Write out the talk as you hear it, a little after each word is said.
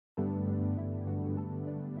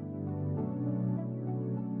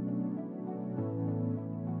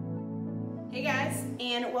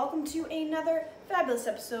and welcome to another fabulous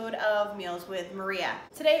episode of Meals with Maria.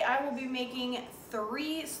 Today I will be making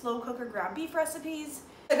 3 slow cooker ground beef recipes.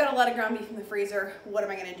 I got a lot of ground beef in the freezer. What am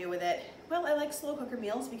I going to do with it? Well, I like slow cooker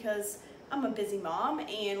meals because I'm a busy mom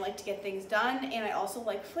and like to get things done, and I also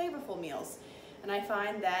like flavorful meals. And I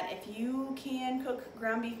find that if you can cook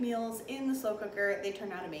ground beef meals in the slow cooker, they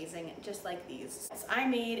turn out amazing, just like these. So I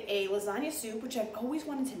made a lasagna soup, which I've always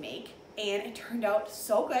wanted to make, and it turned out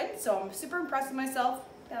so good. So I'm super impressed with myself.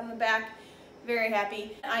 Pat on the back, very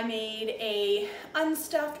happy. I made a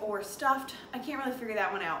unstuffed or stuffed, I can't really figure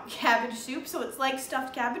that one out, cabbage soup. So it's like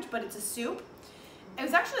stuffed cabbage, but it's a soup. It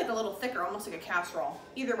was actually like a little thicker, almost like a casserole.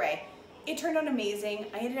 Either way, it turned out amazing.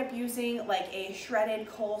 I ended up using like a shredded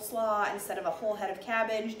coleslaw instead of a whole head of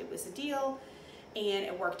cabbage. It was a deal and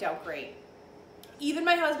it worked out great. Even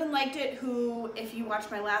my husband liked it, who, if you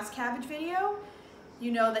watched my last cabbage video,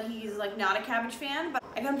 you know that he's like not a cabbage fan, but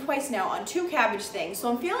I got him twice now on 2 cabbage things.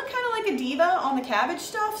 So I'm feeling kind of like a diva on the cabbage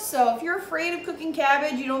stuff. So if you're afraid of cooking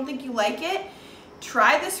cabbage, you don't think you like it,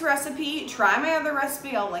 try this recipe, try my other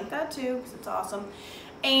recipe. I'll link that too because it's awesome.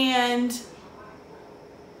 And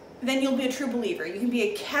then you'll be a true believer. You can be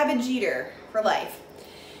a cabbage eater for life.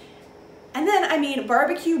 And then I made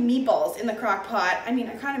barbecue meatballs in the crock pot. I mean,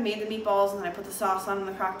 I kind of made the meatballs and then I put the sauce on in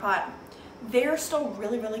the crock pot. They're still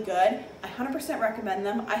really, really good. I 100% recommend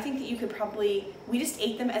them. I think that you could probably, we just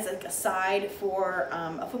ate them as like a side for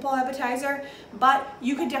a football appetizer, but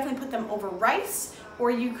you could definitely put them over rice, or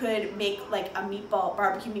you could make like a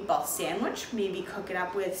barbecue meatball sandwich, maybe cook it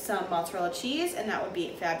up with some mozzarella cheese, and that would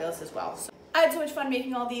be fabulous as well. So I had so much fun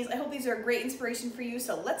making all these. I hope these are a great inspiration for you,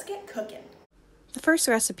 so let's get cooking. The first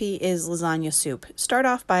recipe is lasagna soup. Start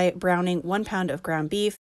off by browning 1 pound of ground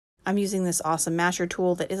beef. I'm using this awesome masher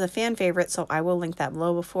tool that is a fan favorite, so I will link that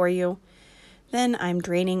below for you. Then I'm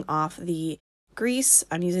draining off the grease.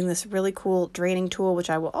 I'm using this really cool draining tool,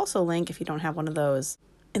 which I will also link if you don't have one of those.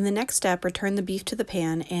 In the next step, return the beef to the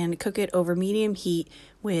pan and cook it over medium heat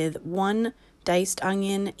with 1 diced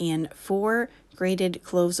onion and 4 grated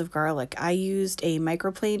cloves of garlic. I used a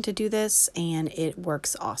microplane to do this and it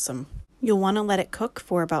works awesome. You'll want to let it cook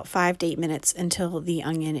for about 5 to 8 minutes until the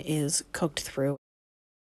onion is cooked through.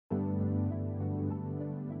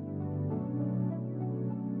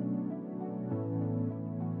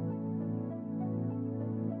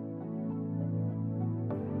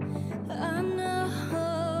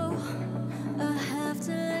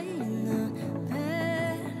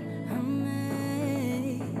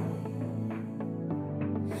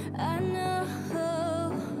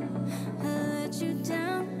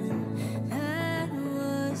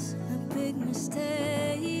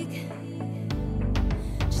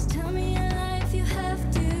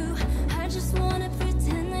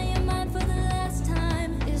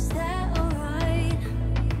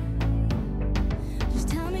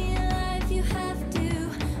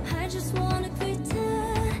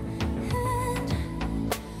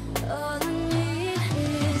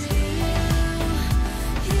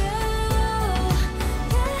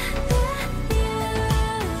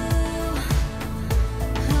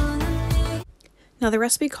 Now the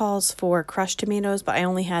recipe calls for crushed tomatoes, but I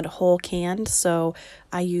only had whole canned, so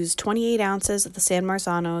I used 28 ounces of the San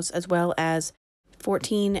Marzanos as well as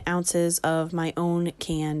 14 ounces of my own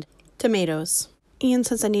canned tomatoes. And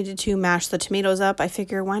since I needed to mash the tomatoes up, I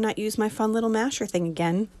figure why not use my fun little masher thing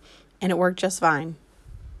again, and it worked just fine.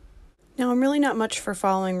 Now I'm really not much for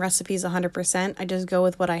following recipes 100%, I just go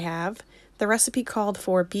with what I have. The recipe called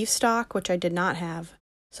for beef stock, which I did not have.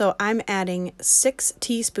 So I'm adding 6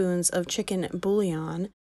 teaspoons of chicken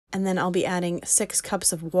bouillon, and then I'll be adding 6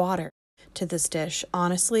 cups of water to this dish.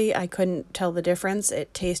 Honestly, I couldn't tell the difference.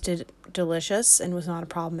 It tasted delicious and was not a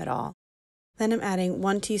problem at all. Then I'm adding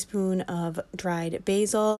 1 teaspoon of dried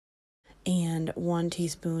basil and 1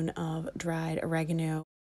 teaspoon of dried oregano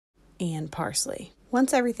and parsley.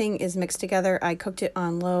 Once everything is mixed together, I cooked it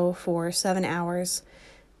on low for 7 hours.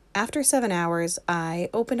 After 7 hours, I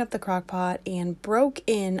opened up the crock pot and broke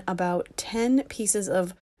in about 10 pieces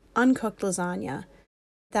of uncooked lasagna.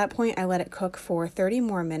 At that point, I let it cook for 30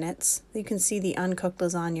 more minutes. You can see the uncooked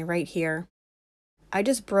lasagna right here. I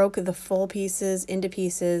just broke the full pieces into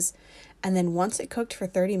pieces, and then once it cooked for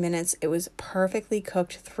 30 minutes, it was perfectly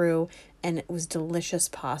cooked through, and it was delicious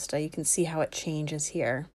pasta. You can see how it changes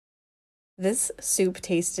here. This soup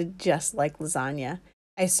tasted just like lasagna.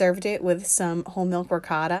 I served it with some whole milk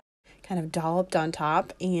ricotta, kind of dolloped on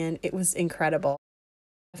top, and it was incredible.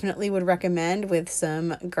 Definitely would recommend with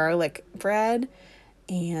some garlic bread,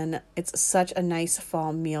 and it's such a nice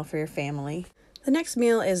fall meal for your family. The next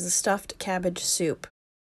meal is the stuffed cabbage soup.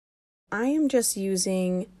 I am just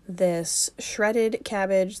using this shredded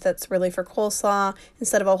cabbage that's really for coleslaw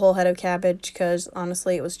instead of a whole head of cabbage because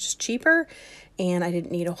honestly it was just cheaper and I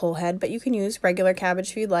didn't need a whole head, but you can use regular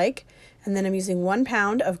cabbage if you'd like. And then I'm using 1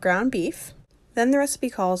 pound of ground beef. Then the recipe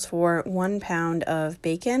calls for 1 pound of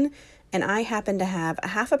bacon, and I happen to have a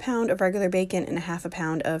 ½ pound of regular bacon and a ½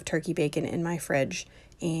 pound of turkey bacon in my fridge.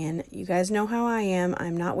 And you guys know how I am,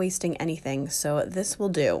 I'm not wasting anything, so this will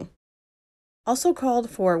do. Also called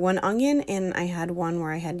for 1 onion, and I had one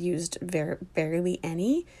where I had used barely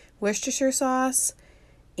any, Worcestershire sauce,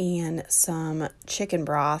 and some chicken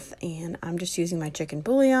broth, and I'm just using my chicken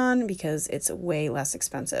bouillon because it's way less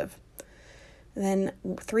expensive. Then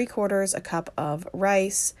 3/4 cup of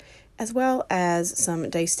rice, as well as some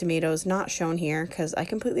diced tomatoes, not shown here because I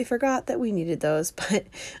completely forgot that we needed those, but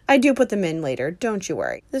I do put them in later, don't you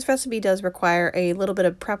worry. This recipe does require a little bit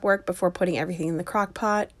of prep work before putting everything in the crock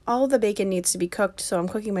pot. All of the bacon needs to be cooked, so I'm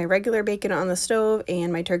cooking my regular bacon on the stove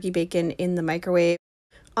and my turkey bacon in the microwave.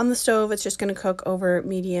 On the stove, it's just going to cook over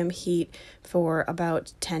medium heat for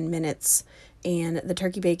about 10 minutes. And the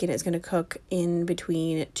turkey bacon is going to cook in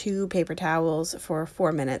between 2 paper towels for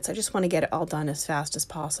 4 minutes. I just want to get it all done as fast as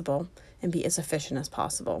possible and be as efficient as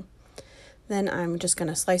possible. Then I'm just going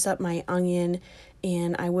to slice up my onion,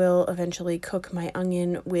 and I will eventually cook my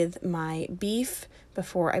onion with my beef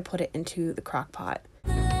before I put it into the crock pot.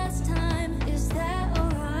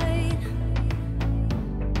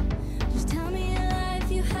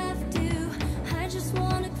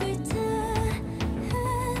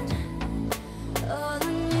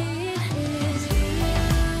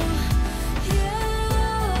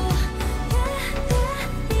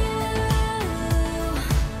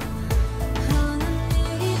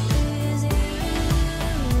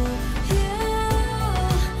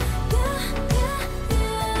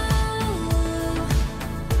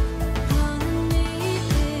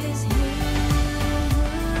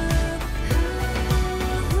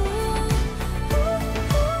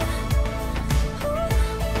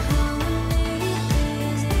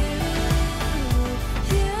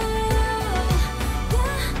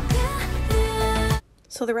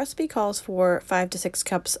 So the recipe calls for 5 to 6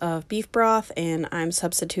 cups of beef broth, and I'm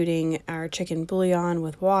substituting our chicken bouillon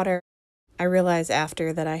with water. I realized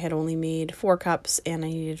after that I had only made 4 cups and I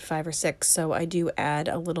needed 5 or 6, so I do add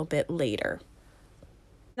a little bit later.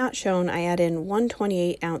 Not shown, I add in 1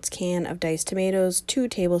 28-ounce can of diced tomatoes, 2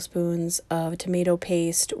 tablespoons of tomato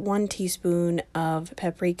paste, 1 teaspoon of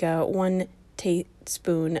paprika, 1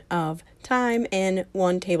 teaspoon of thyme, and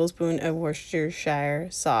 1 tablespoon of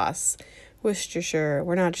Worcestershire sauce. Worcestershire,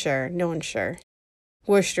 we're not sure, no one's sure.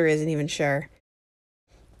 Worcester isn't even sure.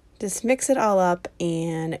 Just mix it all up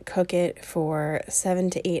and cook it for 7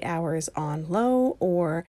 to 8 hours on low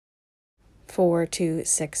or 4 to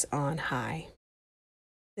 6 on high.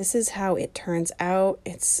 This is how it turns out.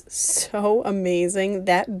 It's so amazing.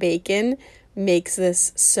 That bacon makes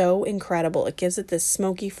this so incredible. It gives it this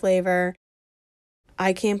smoky flavor.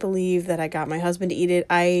 I can't believe that I got my husband to eat it.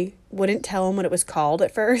 I wouldn't tell him what it was called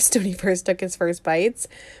at first when he first took his first bites,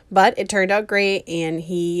 but it turned out great and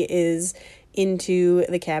he is into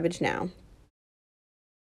the cabbage now.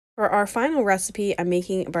 For our final recipe, I'm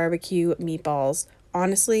making barbecue meatballs.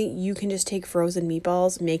 Honestly, you can just take frozen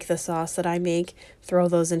meatballs, make the sauce that I make, throw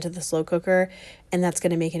those into the slow cooker, and that's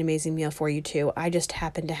going to make an amazing meal for you too. I just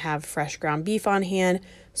happened to have fresh ground beef on hand,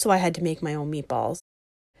 so I had to make my own meatballs.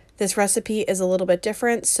 This recipe is a little bit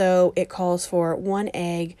different, so it calls for 1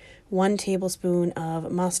 egg, 1 tablespoon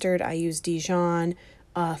of mustard, I use Dijon,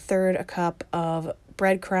 1/3 cup of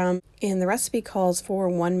breadcrumb, and the recipe calls for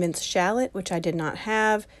 1 minced shallot, which I did not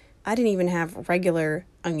have. I didn't even have regular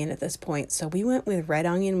onion at this point, so we went with red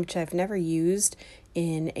onion, which I've never used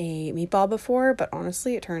in a meatball before, but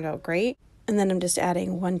honestly it turned out great. And then I'm just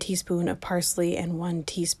adding 1 teaspoon of parsley and 1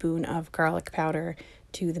 teaspoon of garlic powder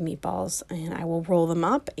to the meatballs, and I will roll them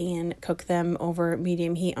up and cook them over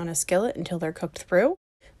medium heat on a skillet until they're cooked through.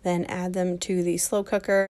 Then add them to the slow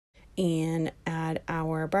cooker and add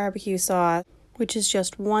our barbecue sauce, which is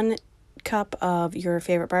just 1 cup of your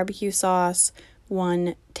favorite barbecue sauce,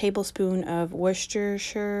 1 tablespoon of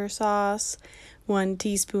Worcestershire sauce, 1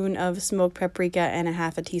 teaspoon of smoked paprika, and a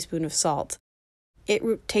 ½ teaspoon of salt.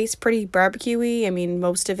 It tastes pretty barbecue-y. I mean,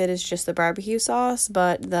 most of it is just the barbecue sauce,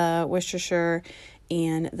 but the Worcestershire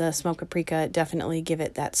and the smoked paprika definitely give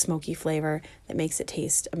it that smoky flavor that makes it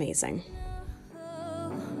taste amazing.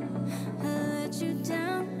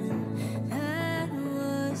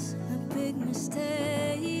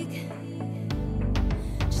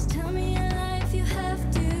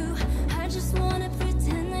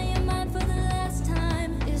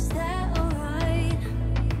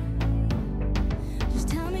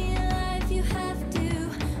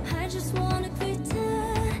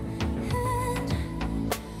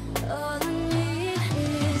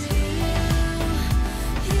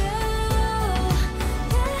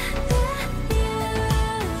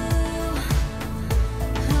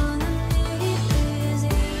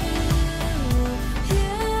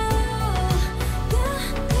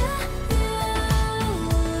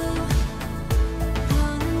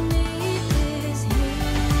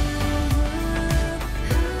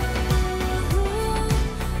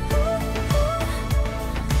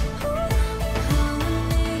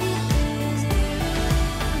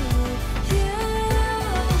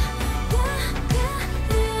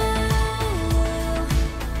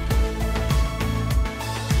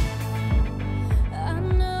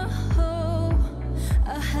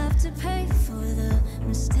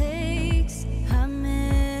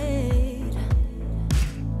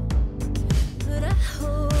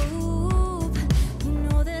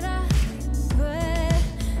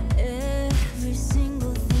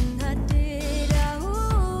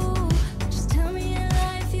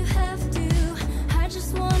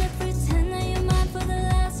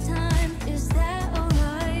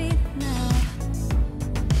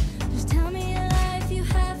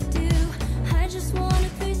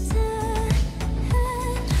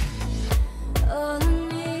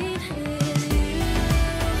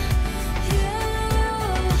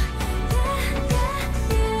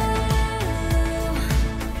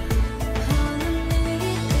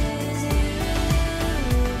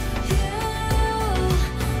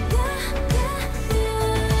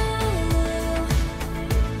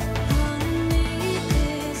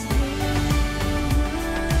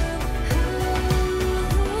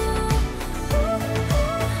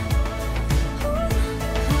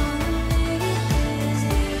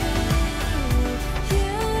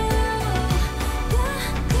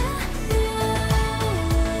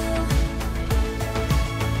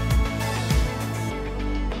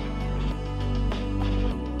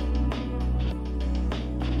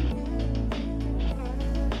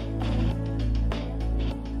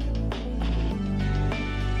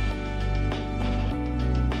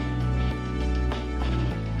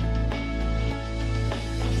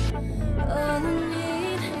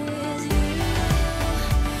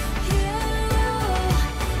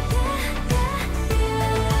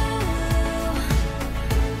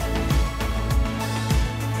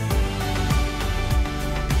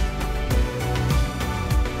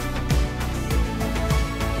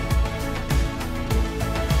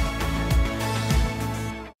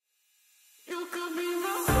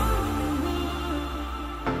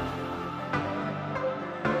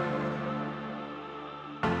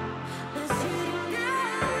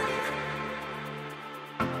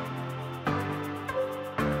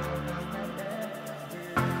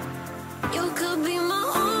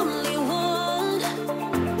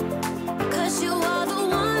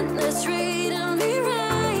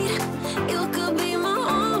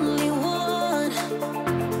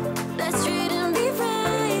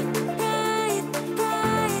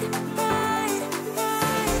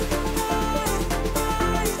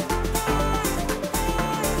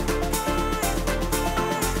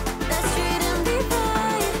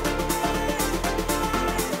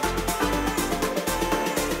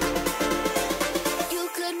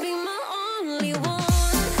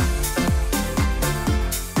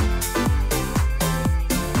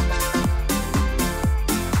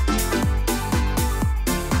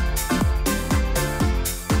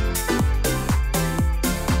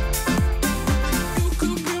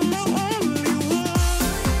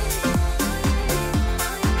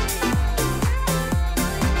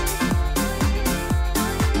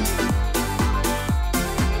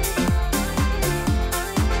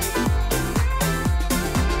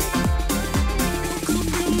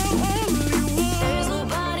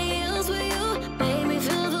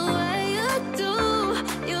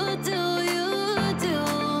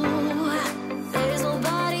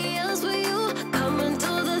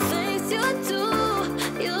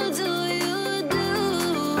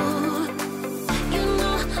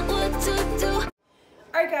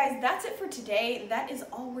 Friday, that is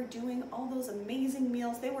all we're doing. All those amazing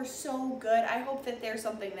meals, they were so good. I hope that there's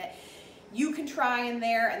something that you can try in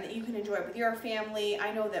there and that you can enjoy with your family.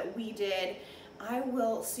 I know that we did. I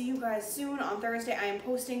will see you guys soon. On Thursday, I am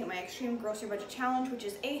posting my Extreme Grocery Budget Challenge, which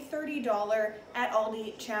is a $30 at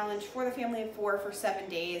Aldi challenge for the family of 4 for 7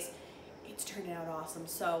 days. It's turning out awesome.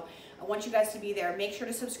 So I want you guys to be there. Make sure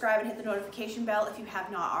to subscribe and hit the notification bell if you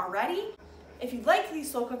have not already. If you like these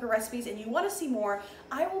slow cooker recipes and you want to see more,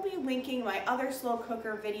 I will be linking my other slow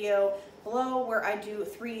cooker video below where I do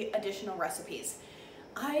 3 additional recipes.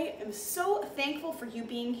 I am so thankful for you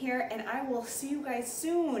being here, and I will see you guys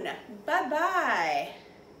soon. Bye-bye.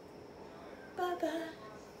 Bye-bye.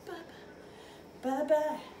 Bye-bye.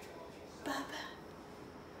 Bye-bye. Bye-bye.